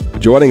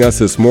Joining us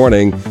this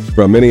morning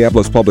from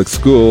Minneapolis Public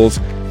Schools,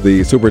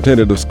 the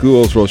Superintendent of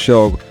Schools,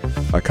 Rochelle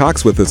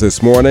Cox, with us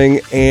this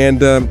morning.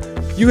 And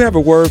you have a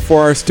word for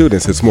our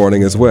students this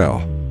morning as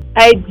well.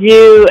 I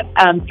do,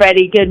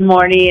 Freddie. Good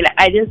morning.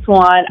 I just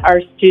want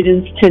our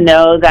students to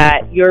know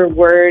that your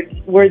words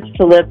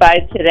to live by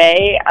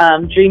today,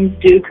 dreams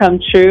do come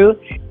true,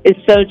 is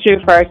so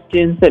true for our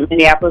students at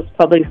Minneapolis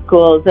Public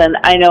Schools. And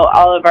I know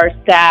all of our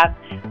staff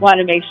want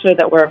to make sure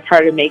that we're a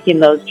part of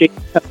making those dreams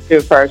come true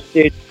for our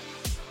students.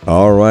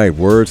 All right,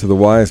 words of the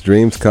wise,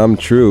 dreams come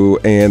true.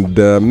 And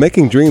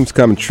making dreams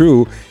come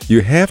true,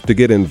 you have to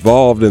get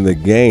involved in the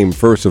game,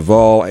 first of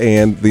all,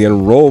 and the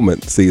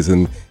enrollment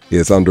season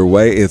is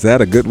underway. Is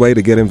that a good way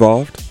to get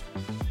involved?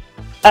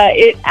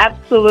 It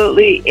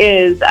absolutely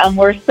is.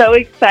 We're so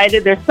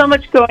excited. There's so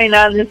much going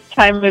on this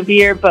time of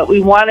year, but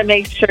we want to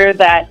make sure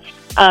that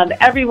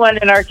everyone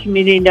in our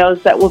community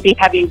knows that we'll be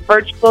having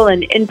virtual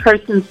and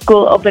in-person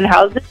school open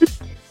houses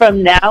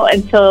from now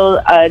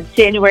until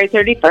January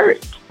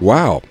 31st.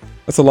 Wow,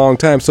 that's a long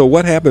time. So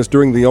what happens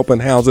during the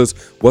open houses?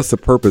 What's the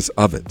purpose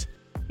of it?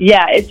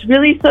 Yeah, it's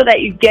really so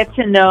that you get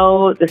to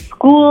know the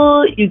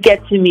school, you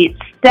get to meet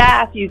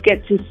staff, you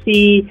get to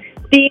see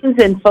themes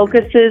and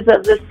focuses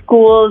of the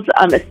schools,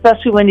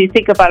 especially when you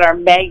think about our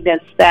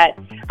magnets that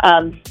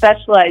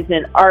specialize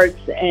in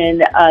arts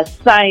and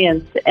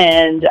science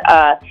and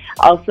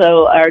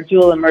also our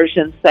dual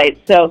immersion sites.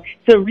 So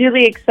it's a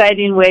really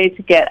exciting way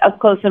to get up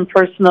close and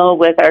personal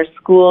with our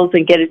schools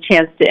and get a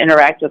chance to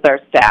interact with our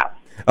staff.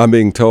 I'm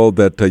being told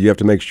that you have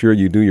to make sure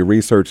you do your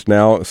research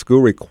now. School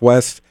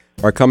requests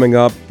are coming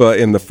up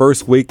in the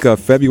first week of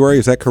February.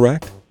 Is that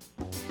correct?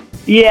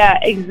 Yeah,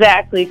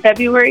 exactly.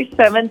 February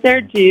 7th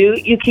they're due.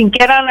 You can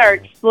get on our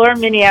Explore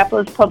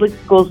Minneapolis Public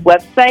Schools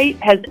website.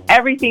 It has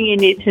everything you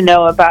need to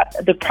know about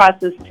the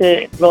process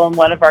to enroll in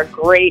one of our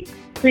great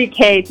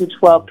pre-K to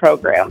 12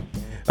 programs.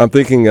 I'm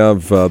thinking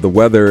of the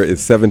weather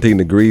is 17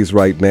 degrees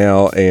right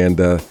now, and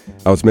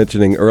I was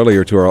mentioning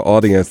earlier to our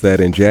audience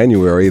that in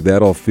January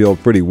that'll feel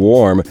pretty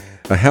warm.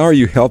 How are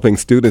you helping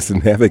students to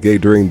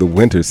navigate during the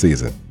winter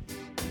season?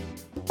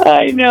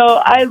 I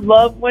know. I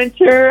love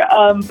winter,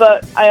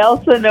 but I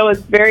also know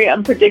it's very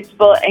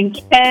unpredictable and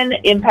can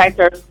impact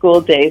our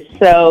school days.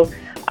 So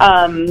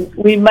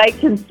we might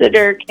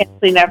consider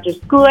canceling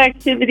after-school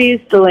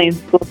activities, delaying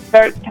school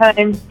start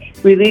times,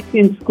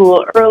 releasing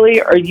school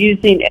early, or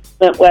using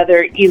inclement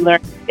weather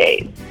e-learning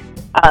days.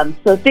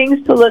 So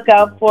things to look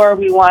out for.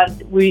 We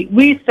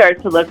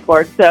start to look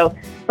for. So,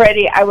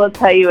 Freddie, I will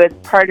tell you, it's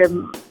part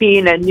of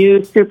being a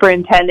new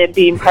superintendent,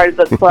 being part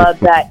of the club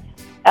that.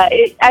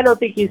 I don't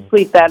think you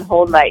sleep that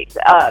whole night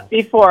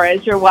before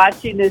as you're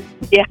watching to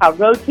see how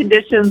road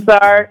conditions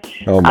are.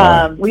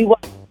 We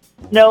want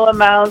snow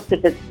amounts,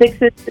 if it's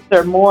 6 inches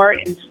or more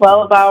in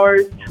 12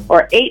 hours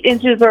or 8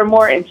 inches or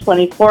more in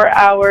 24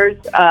 hours.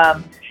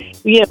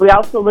 We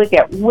also look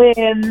at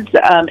winds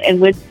and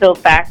wind chill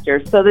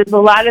factors. So there's a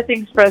lot of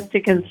things for us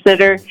to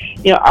consider.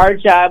 Our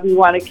job, we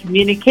want to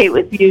communicate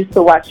with you,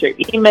 so watch your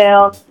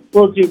email.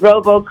 We'll do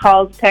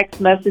robocalls,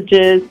 text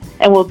messages,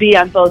 and we'll be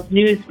on both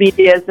news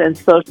medias and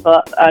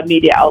social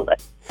media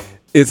outlets.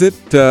 Is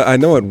it, I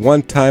know at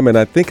one time, and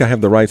I think I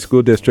have the right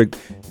school district,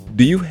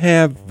 do you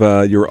have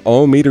your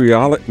own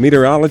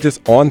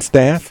meteorologist on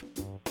staff?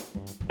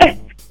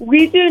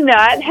 We do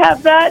not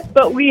have that,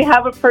 but we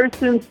have a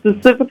person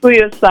specifically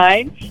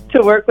assigned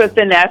to work with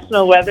the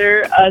National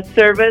Weather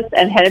Service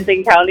and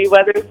Hennepin County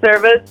Weather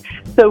Service.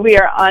 So we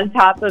are on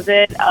top of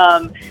it.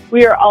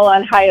 We are all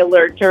on high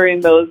alert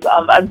during those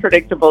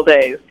unpredictable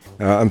days.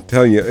 I'm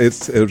telling you,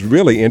 it's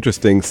really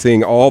interesting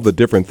seeing all the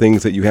different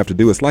things that you have to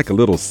do. It's like a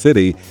little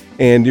city.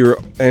 And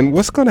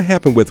what's going to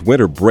happen with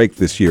winter break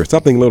this year?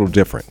 Something a little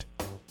different.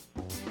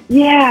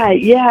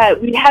 Yeah.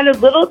 We had a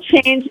little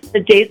change in the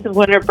dates of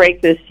winter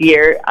break this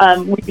year.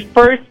 We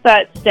first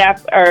thought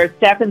staff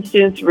and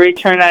students would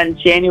return on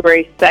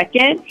January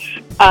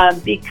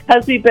 2nd.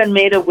 Because we've been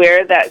made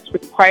aware that it's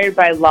required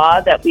by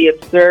law that we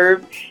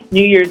observe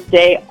New Year's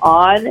Day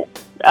on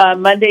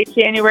Monday,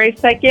 January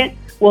 2nd,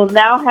 we'll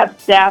now have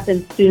staff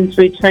and students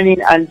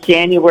returning on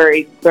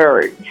January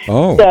 3rd.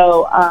 Oh.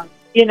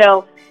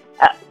 So,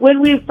 when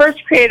we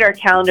first created our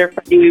calendar,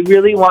 we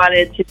really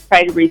wanted to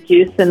try to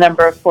reduce the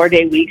number of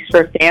 4-day weeks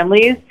for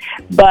families,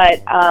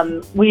 but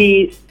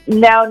we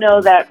now know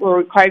that we're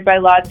required by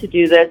law to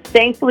do this.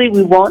 Thankfully,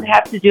 we won't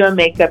have to do a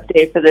makeup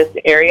day for this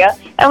area,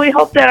 and we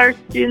hope that our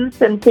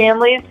students and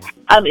families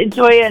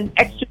enjoy an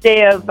extra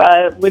day of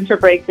winter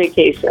break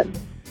vacation.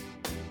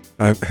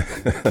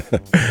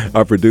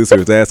 Our producer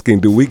is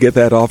asking, do we get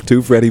that off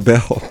too, Freddie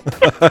Bell?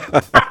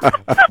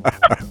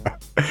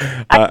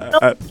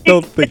 I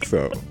don't think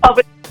so.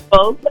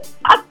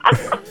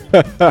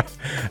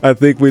 I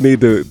think we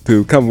need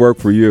to come work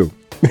for you.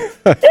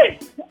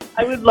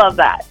 I would love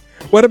that.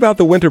 What about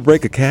the Winter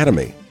Break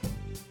Academy?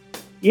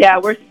 Yeah,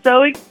 we're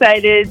so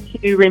excited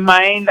to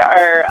remind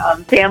our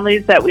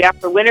families that we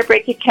offer Winter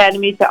Break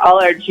Academy to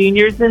all our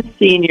juniors and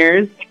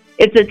seniors.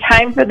 It's a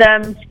time for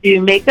them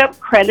to make up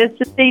credits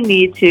if they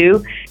need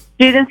to.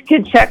 Students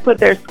can check with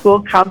their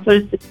school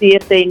counselors to see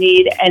if they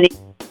need any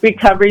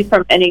recovery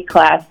from any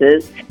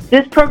classes.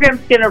 This program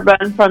is going to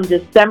run from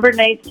December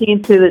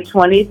 19th to the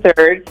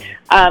 23rd.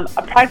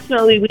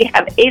 Approximately, we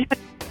have 800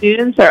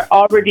 students are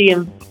already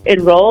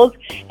enrolled,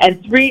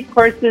 and 3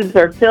 courses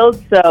are filled,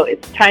 so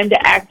it's time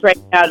to act right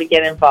now to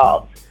get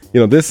involved.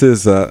 This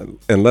is,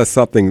 unless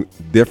something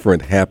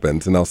different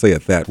happens, and I'll say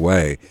it that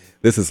way,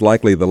 this is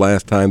likely the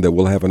last time that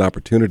we'll have an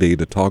opportunity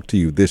to talk to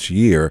you this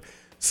year.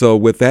 So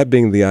with that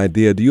being the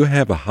idea, do you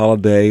have a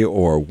holiday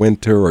or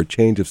winter or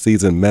change of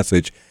season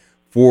message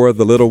for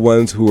the little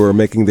ones who are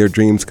making their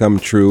dreams come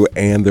true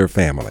and their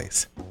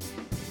families?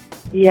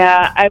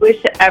 Yeah, I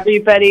wish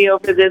everybody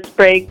over this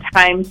break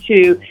time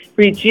to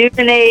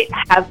rejuvenate,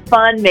 have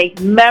fun,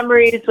 make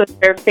memories with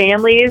their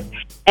families,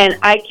 and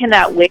I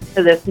cannot wait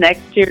for this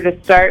next year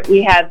to start.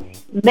 We have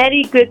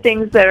many good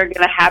things that are going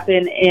to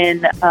happen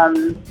in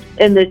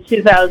the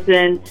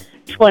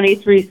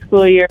 2023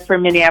 school year for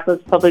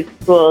Minneapolis Public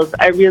Schools.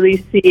 I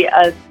really see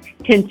us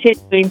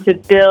continuing to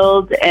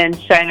build and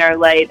shine our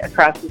light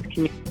across this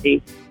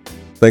community.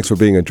 Thanks for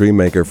being a dream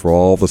maker for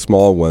all the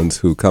small ones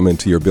who come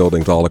into your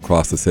buildings all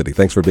across the city.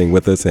 Thanks for being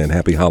with us, and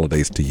happy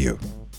holidays to you.